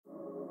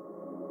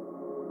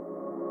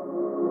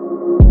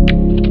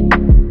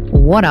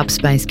What up,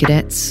 Space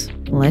Cadets?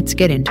 Let's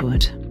get into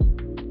it.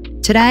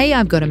 Today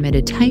I've got a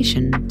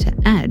meditation to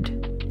add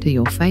to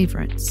your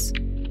favourites.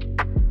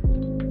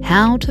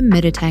 How to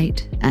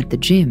meditate at the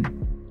gym.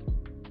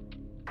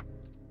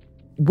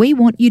 We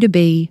want you to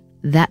be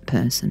that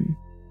person,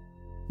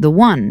 the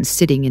one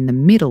sitting in the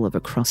middle of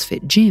a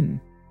CrossFit gym,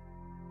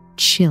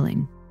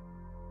 chilling.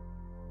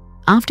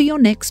 After your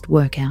next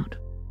workout,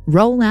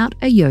 roll out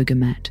a yoga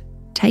mat,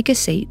 take a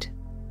seat,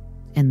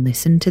 and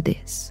listen to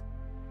this.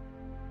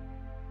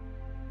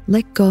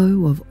 Let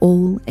go of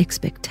all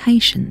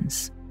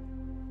expectations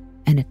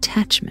and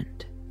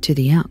attachment to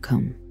the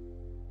outcome.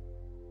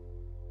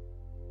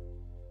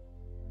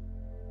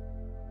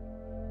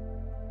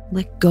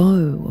 Let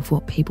go of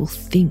what people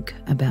think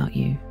about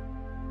you.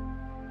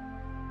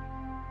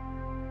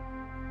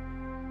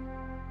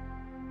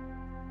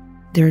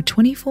 There are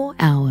 24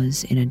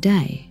 hours in a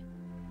day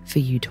for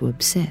you to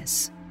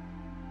obsess.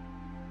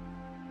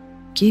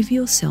 Give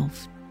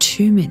yourself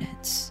 2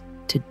 minutes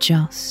to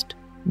just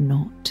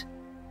not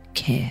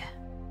care.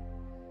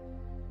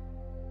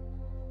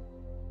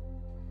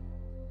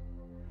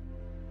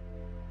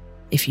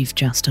 If you've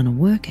just done a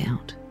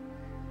workout,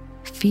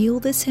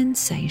 feel the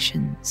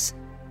sensations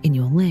in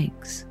your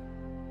legs.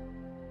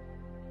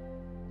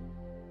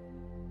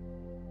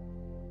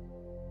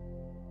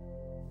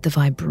 The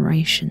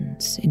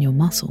vibrations in your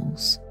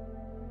muscles.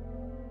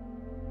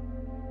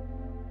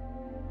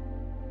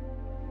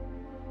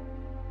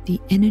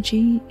 The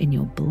energy in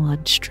your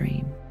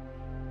bloodstream.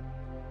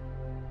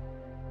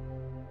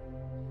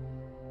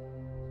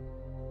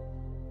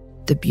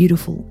 The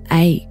beautiful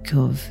ache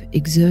of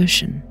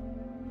exertion.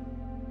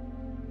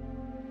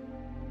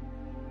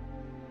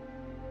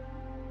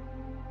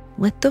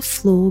 Let the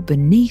floor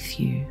beneath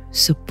you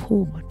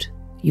support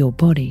your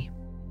body.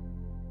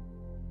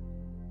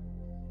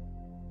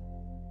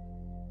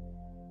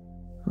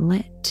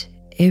 Let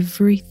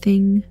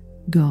everything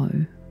go.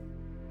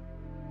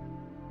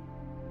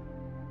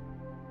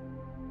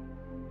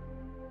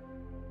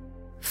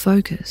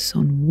 Focus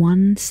on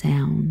one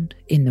sound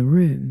in the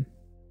room.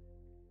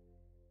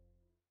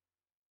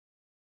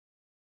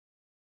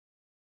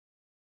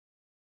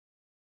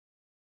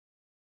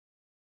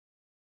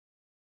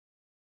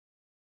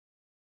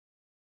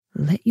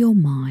 Let your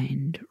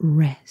mind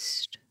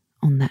rest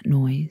on that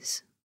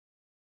noise.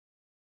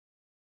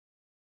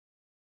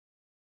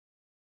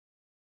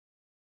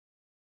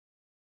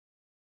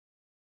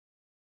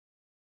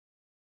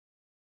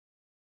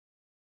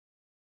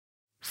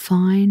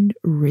 Find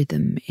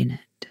rhythm in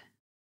it.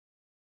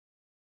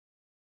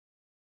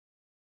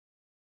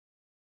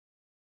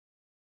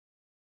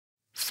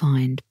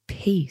 Find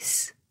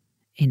peace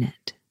in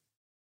it.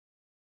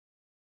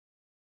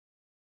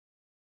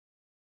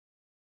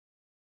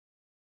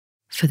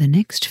 For the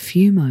next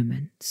few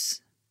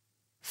moments,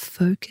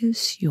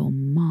 focus your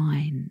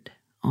mind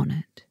on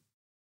it.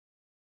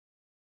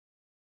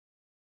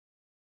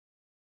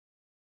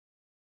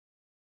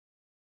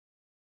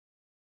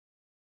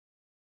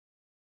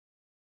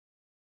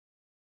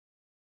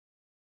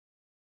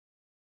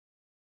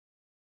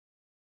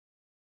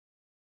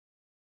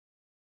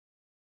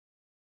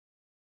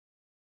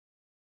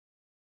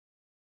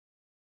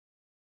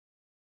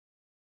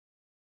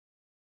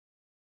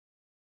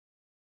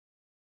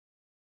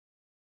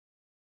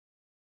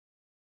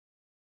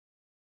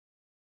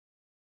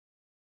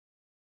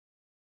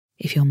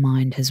 If your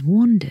mind has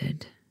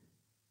wandered,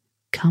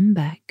 come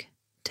back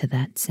to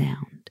that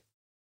sound.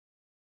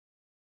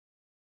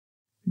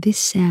 This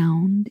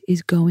sound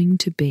is going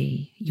to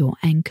be your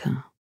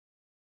anchor.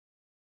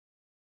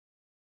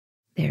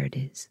 There it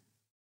is.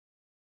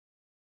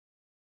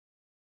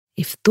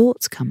 If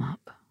thoughts come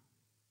up,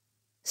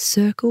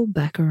 circle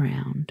back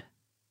around.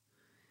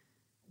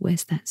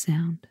 Where's that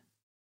sound?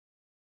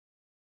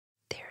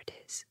 There it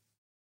is.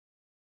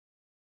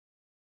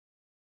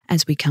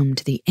 As we come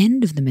to the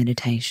end of the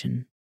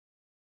meditation,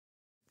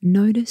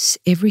 notice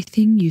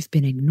everything you've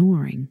been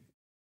ignoring.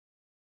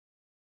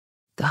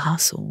 The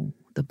hustle,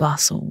 the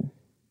bustle,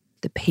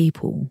 the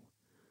people,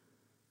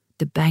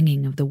 the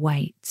banging of the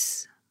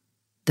weights,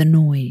 the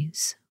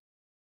noise.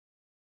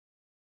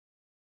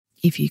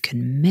 If you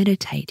can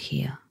meditate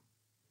here,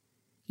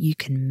 you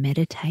can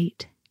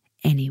meditate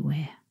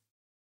anywhere.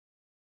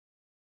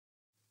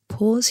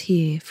 Pause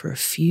here for a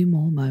few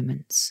more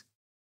moments.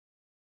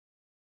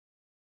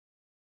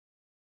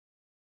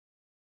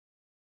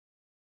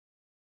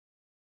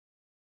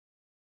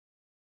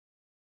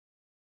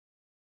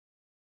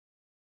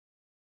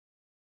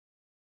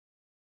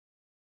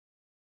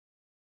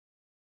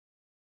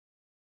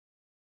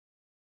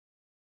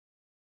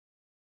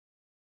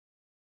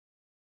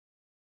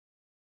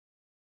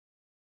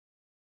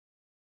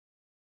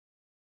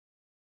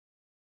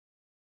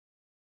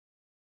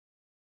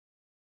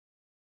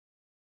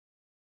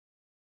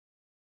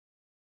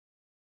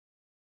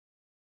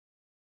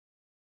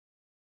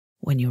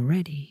 When you're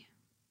ready,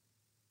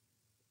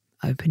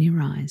 open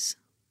your eyes.